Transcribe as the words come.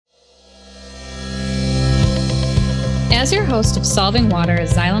As your host of Solving Water, a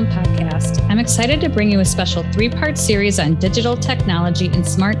Xylem podcast, I'm excited to bring you a special 3-part series on digital technology and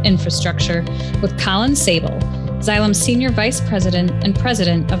smart infrastructure with Colin Sabol, Xylem's Senior Vice President and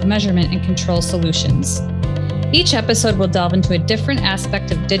President of Measurement and Control Solutions. Each episode will delve into a different aspect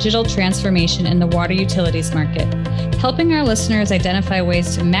of digital transformation in the water utilities market, helping our listeners identify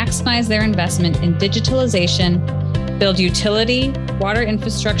ways to maximize their investment in digitalization, build utility, water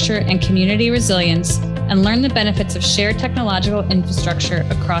infrastructure, and community resilience, and learn the benefits of shared technological infrastructure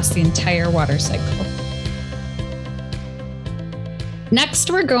across the entire water cycle. Next,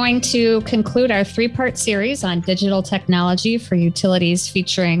 we're going to conclude our 3-part series on digital technology for utilities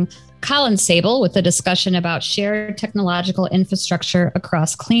featuring Colin Sabol with a discussion about shared technological infrastructure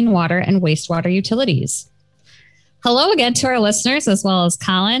across clean water and wastewater utilities. Hello again to our listeners, as well as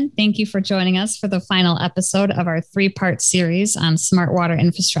Colin. Thank you for joining us for the final episode of our 3-part series on smart water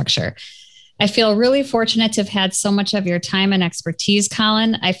infrastructure. I feel really fortunate to have had so much of your time and expertise,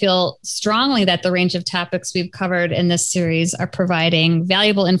 Colin. I feel strongly that the range of topics we've covered in this series are providing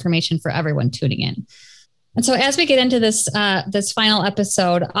valuable information for everyone tuning in. And so as we get into this final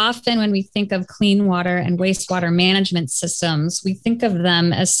episode, often when we think of clean water and wastewater management systems, we think of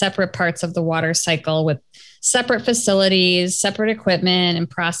them as separate parts of the water cycle with separate facilities, separate equipment and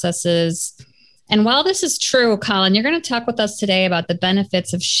processes. And while this is true, Colin, you're going to talk with us today about the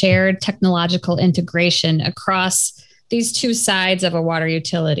benefits of shared technological integration across these two sides of a water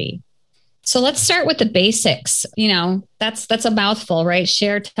utility. So let's start with the basics. That's a mouthful, right?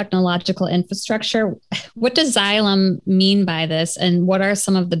 Shared technological infrastructure. What does Xylem mean by this? And what are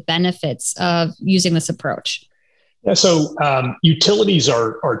some of the benefits of using this approach? Yeah, so utilities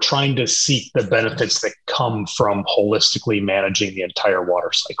are trying to seek the benefits that come from holistically managing the entire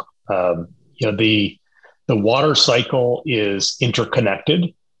water cycle. The water cycle is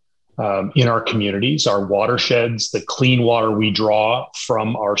interconnected in our communities, our watersheds. The clean water we draw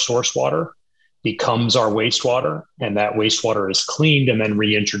from our source water becomes our wastewater, and that wastewater is cleaned and then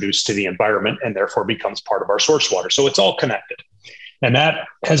reintroduced to the environment and therefore becomes part of our source water. So it's all connected. And that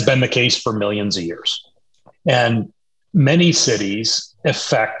has been the case for millions of years. And many cities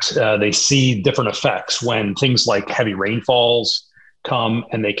they see different effects when things like heavy rainfalls come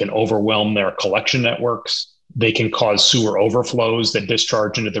and they can overwhelm their collection networks. They can cause sewer overflows that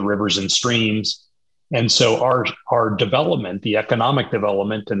discharge into the rivers and streams. And so our development, the economic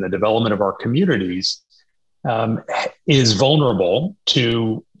development and the development of our communities is vulnerable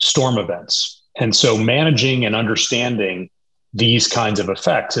to storm events. And so managing and understanding these kinds of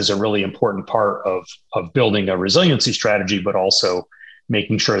effects is a really important part of building a resiliency strategy, but also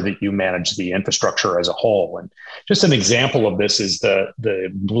making sure that you manage the infrastructure as a whole. And just an example of this is the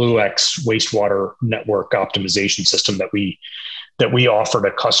BlueX wastewater network optimization system that we offer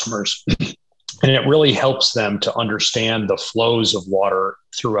to customers. And it really helps them to understand the flows of water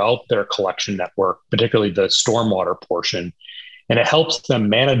throughout their collection network, particularly the stormwater portion. And it helps them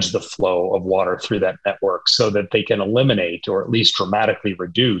manage the flow of water through that network so that they can eliminate or at least dramatically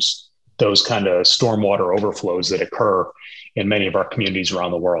reduce those kind of stormwater overflows that occur in many of our communities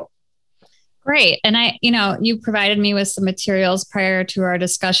around the world. Great. And you provided me with some materials prior to our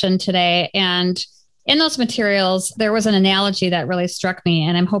discussion today. And in those materials, there was an analogy that really struck me,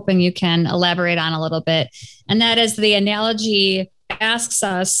 and I'm hoping you can elaborate on a little bit. And that is the analogy asks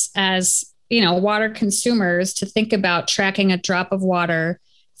us as, water consumers to think about tracking a drop of water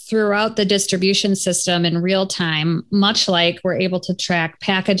throughout the distribution system in real time, much like we're able to track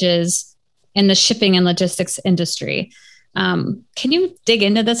packages in the shipping and logistics industry. Can you dig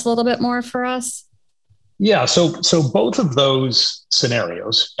into this a little bit more for us? Yeah, so both of those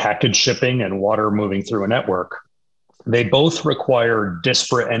scenarios, package shipping and water moving through a network, they both require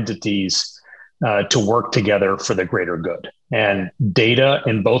disparate entities to work together for the greater good. And data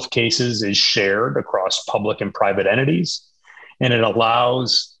in both cases is shared across public and private entities. And it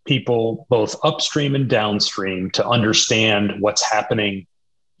allows people both upstream and downstream to understand what's happening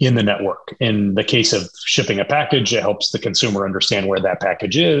in the network. In the case of shipping a package, it helps the consumer understand where that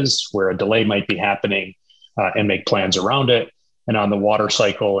package is, where a delay might be happening, and make plans around it. And on the water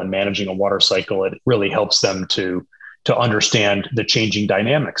cycle and managing a water cycle, it really helps them to understand the changing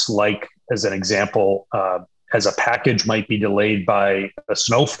dynamics. Like, as an example, as a package might be delayed by a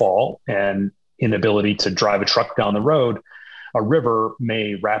snowfall and inability to drive a truck down the road, a river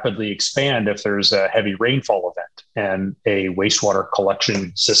may rapidly expand if there's a heavy rainfall event, and a wastewater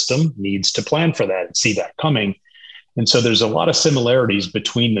collection system needs to plan for that and see that coming. And so there's a lot of similarities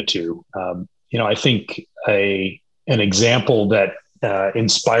between the two. I think an example that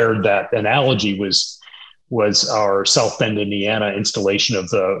inspired that analogy was was our South Bend, Indiana installation of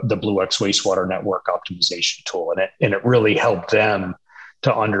the Blue X wastewater network optimization tool. And it really helped them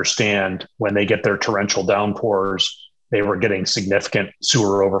to understand when they get their torrential downpours, they were getting significant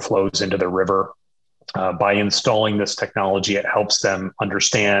sewer overflows into the river. By installing this technology, it helps them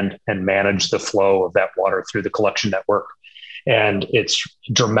understand and manage the flow of that water through the collection network. And it's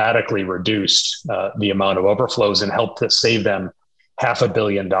dramatically reduced the amount of overflows and helped to save them $500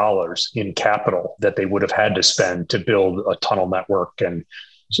 million in capital that they would have had to spend to build a tunnel network and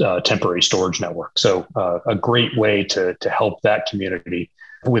temporary storage network. So a great way to help that community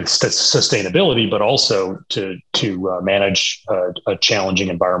with sustainability, but also to manage a challenging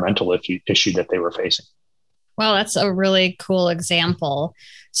environmental issue that they were facing. Well, that's a really cool example.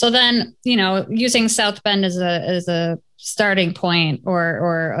 So then, using South Bend as a starting point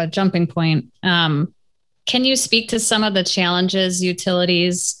or a jumping point, can you speak to some of the challenges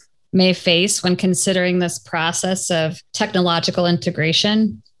utilities may face when considering this process of technological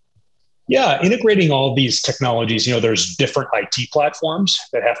integration? Yeah, integrating all of these technologies, there's different IT platforms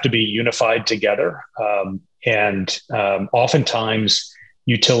that have to be unified together. And oftentimes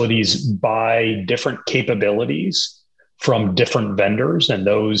utilities buy different capabilities from different vendors, and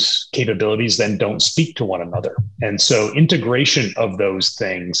those capabilities then don't speak to one another. And so integration of those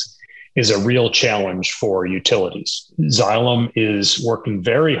things is a real challenge for utilities. Xylem is working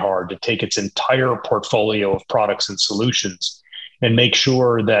very hard to take its entire portfolio of products and solutions and make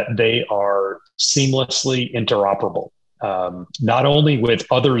sure that they are seamlessly interoperable, not only with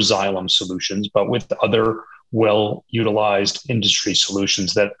other Xylem solutions, but with other well-utilized industry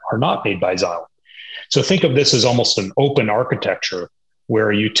solutions that are not made by Xylem. So think of this as almost an open architecture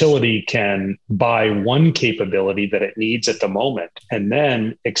where a utility can buy one capability that it needs at the moment and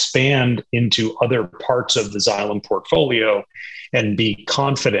then expand into other parts of the Xylem portfolio and be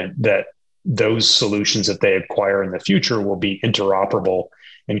confident that those solutions that they acquire in the future will be interoperable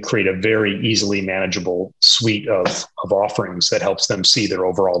and create a very easily manageable suite of offerings that helps them see their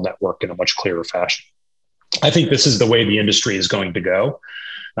overall network in a much clearer fashion. I think this is the way the industry is going to go.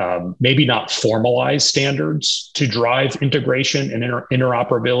 Maybe not formalized standards to drive integration and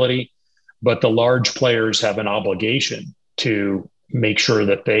interoperability, but the large players have an obligation to make sure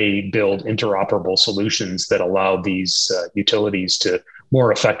that they build interoperable solutions that allow these utilities to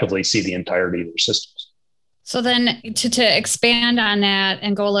more effectively see the entirety of their systems. So then to expand on that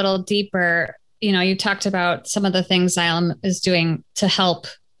and go a little deeper, you talked about some of the things Xylem is doing to help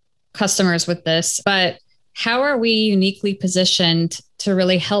customers with this, but how are we uniquely positioned to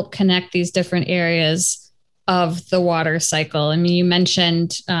really help connect these different areas of the water cycle? I mean, you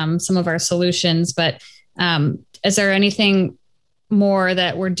mentioned some of our solutions, but is there anything more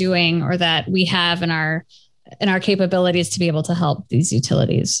that we're doing or that we have in our capabilities to be able to help these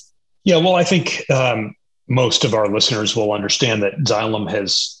utilities? Yeah, well, I think most of our listeners will understand that Xylem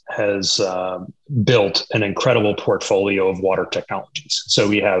has built an incredible portfolio of water technologies. So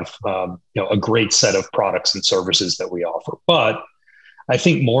we have a great set of products and services that we offer. But I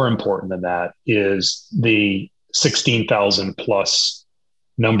think more important than that is the 16,000 plus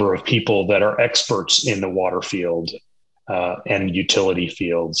number of people that are experts in the water field and utility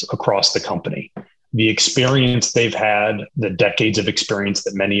fields across the company. The experience they've had, the decades of experience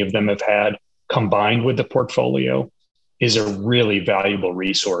that many of them have had, combined with the portfolio, is a really valuable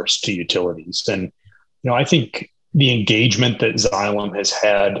resource to utilities. And I think the engagement that Xylem has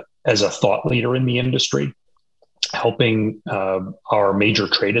had as a thought leader in the industry, helping our major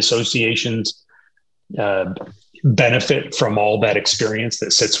trade associations benefit from all that experience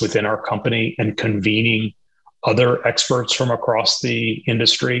that sits within our company and convening other experts from across the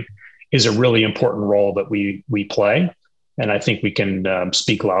industry, is a really important role that we play. And I think we can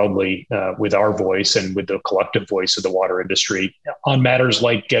speak loudly with our voice and with the collective voice of the water industry on matters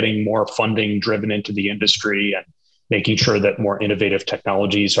like getting more funding driven into the industry and making sure that more innovative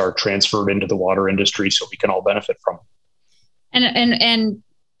technologies are transferred into the water industry so we can all benefit from it. And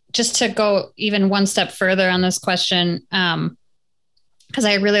just to go even one step further on this question, because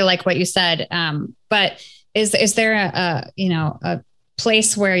I really like what you said, but is there a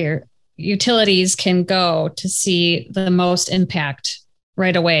place where your utilities can go to see the most impact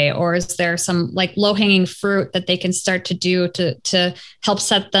right away? Or is there some like low-hanging fruit that they can start to do to help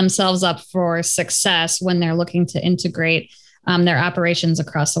set themselves up for success when they're looking to integrate their operations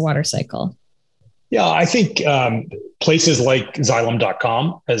across the water cycle? Yeah, I think places like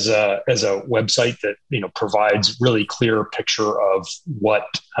Xylem.com as a website that provides really clear picture of what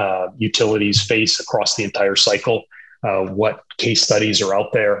utilities face across the entire cycle, what case studies are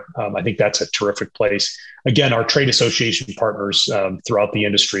out there. I think that's a terrific place. Again, our trade association partners throughout the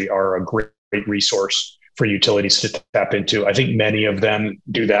industry are a great resource for utilities to tap into. I think many of them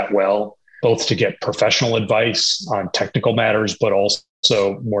do that well, both to get professional advice on technical matters, but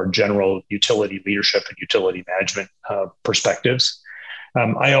also more general utility leadership and utility management perspectives.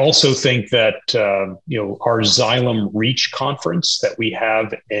 I also think that our Xylem Reach conference that we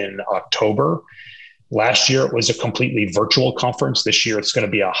have in October. Last year it was a completely virtual conference. This year it's going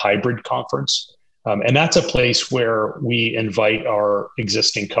to be a hybrid conference, and that's a place where we invite our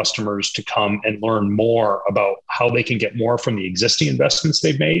existing customers to come and learn more about how they can get more from the existing investments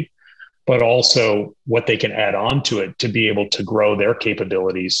they've made, but also what they can add on to it to be able to grow their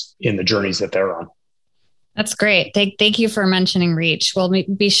capabilities in the journeys that they're on. That's great. Thank you for mentioning Reach. We'll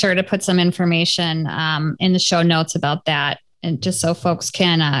be sure to put some information in the show notes about that, and just so folks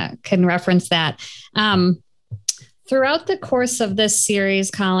can reference that. Throughout the course of this series,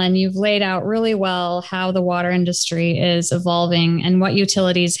 Colin, you've laid out really well how the water industry is evolving and what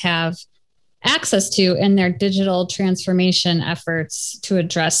utilities have access to in their digital transformation efforts to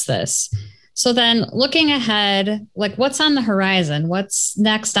address this. So then looking ahead, like what's on the horizon? What's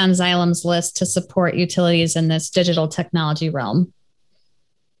next on Xylem's list to support utilities in this digital technology realm?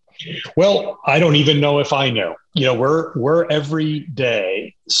 Well, I don't even know if I know. We're every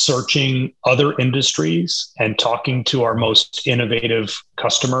day searching other industries and talking to our most innovative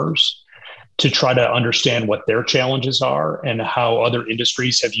customers to try to understand what their challenges are and how other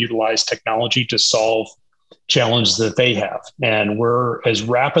industries have utilized technology to solve challenges that they have. And we're as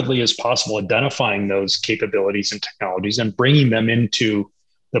rapidly as possible identifying those capabilities and technologies and bringing them into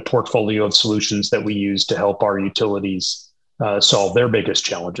the portfolio of solutions that we use to help our utilities solve their biggest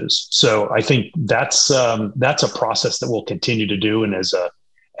challenges. So I think that's a process that we'll continue to do in as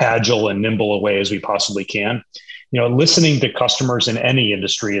agile and nimble a way as we possibly can. Listening to customers in any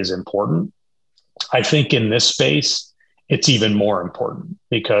industry is important. I think in this space, it's even more important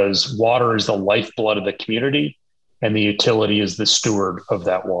because water is the lifeblood of the community and the utility is the steward of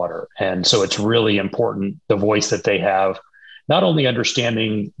that water. And so it's really important, the voice that they have, not only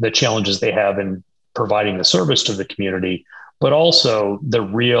understanding the challenges they have in providing the service to the community, but also the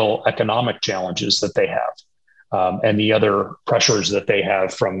real economic challenges that they have and the other pressures that they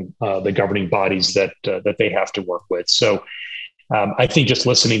have from the governing bodies that they have to work with. So I think just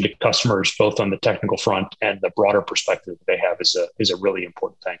listening to customers, both on the technical front and the broader perspective that they have is a really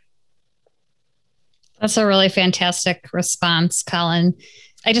important thing. That's a really fantastic response, Colin.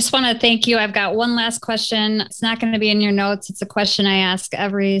 I just want to thank you. I've got one last question. It's not going to be in your notes. It's a question I ask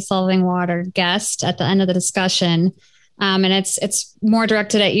every Solving Water guest at the end of the discussion. And it's more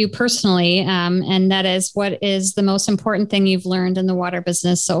directed at you personally. And that is, what is the most important thing you've learned in the water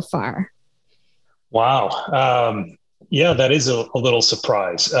business so far? Wow. Yeah, that is a little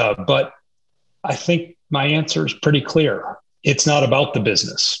surprise. But I think my answer is pretty clear. It's not about the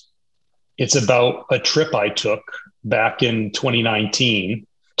business. It's about a trip I took back in 2019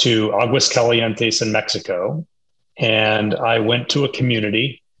 to Aguascalientes in Mexico. And I went to a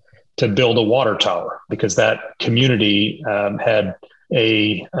community to build a water tower because that community had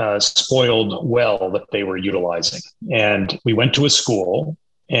a spoiled well that they were utilizing. And we went to a school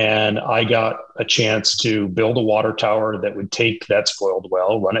and I got a chance to build a water tower that would take that spoiled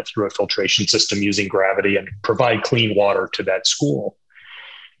well, run it through a filtration system using gravity and provide clean water to that school.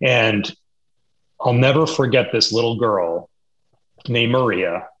 And I'll never forget this little girl named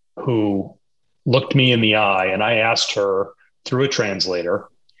Maria who looked me in the eye, and I asked her through a translator,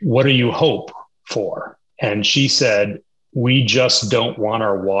 "What do you hope for?" And she said, "We just don't want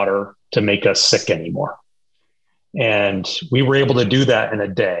our water to make us sick anymore." And we were able to do that in a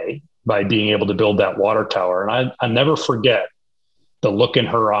day by being able to build that water tower. And I'll never forget the look in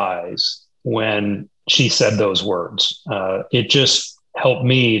her eyes when she said those words. It just helped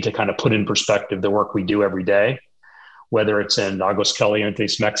me to kind of put in perspective the work we do every day, whether it's in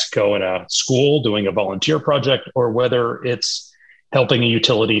Aguascalientes, Mexico, in a school doing a volunteer project, or whether it's helping a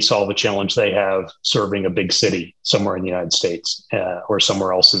utility solve a challenge they have serving a big city somewhere in the United States or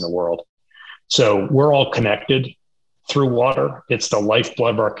somewhere else in the world. So we're all connected through water. It's the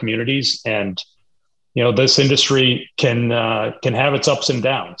lifeblood of our communities. And, this industry can have its ups and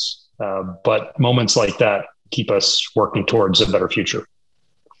downs, but moments like that keep us working towards a better future.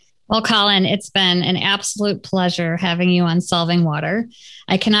 Well, Colin, it's been an absolute pleasure having you on Solving Water.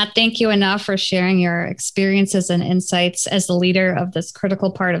 I cannot thank you enough for sharing your experiences and insights as the leader of this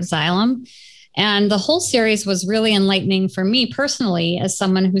critical part of Xylem. And the whole series was really enlightening for me personally, as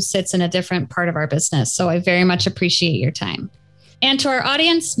someone who sits in a different part of our business. So I very much appreciate your time. And to our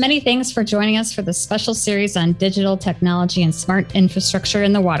audience, many thanks for joining us for this special series on digital technology and smart infrastructure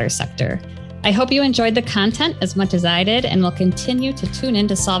in the water sector. I hope you enjoyed the content as much as I did and will continue to tune in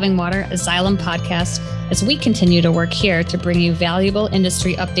to Solving Water, a Xylem podcast, as we continue to work here to bring you valuable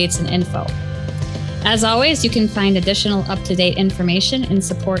industry updates and info. As always, you can find additional up-to-date information in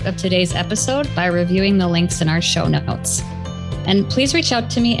support of today's episode by reviewing the links in our show notes. And please reach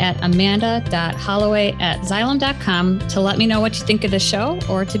out to me at amanda.holloway@xylem.com to let me know what you think of the show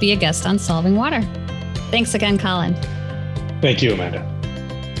or to be a guest on Solving Water. Thanks again, Colin. Thank you, Amanda.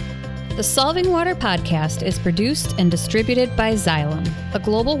 The Solving Water podcast is produced and distributed by Xylem, a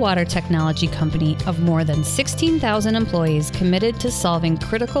global water technology company of more than 16,000 employees committed to solving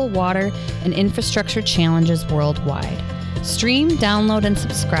critical water and infrastructure challenges worldwide. Stream, download, and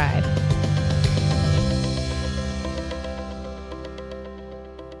subscribe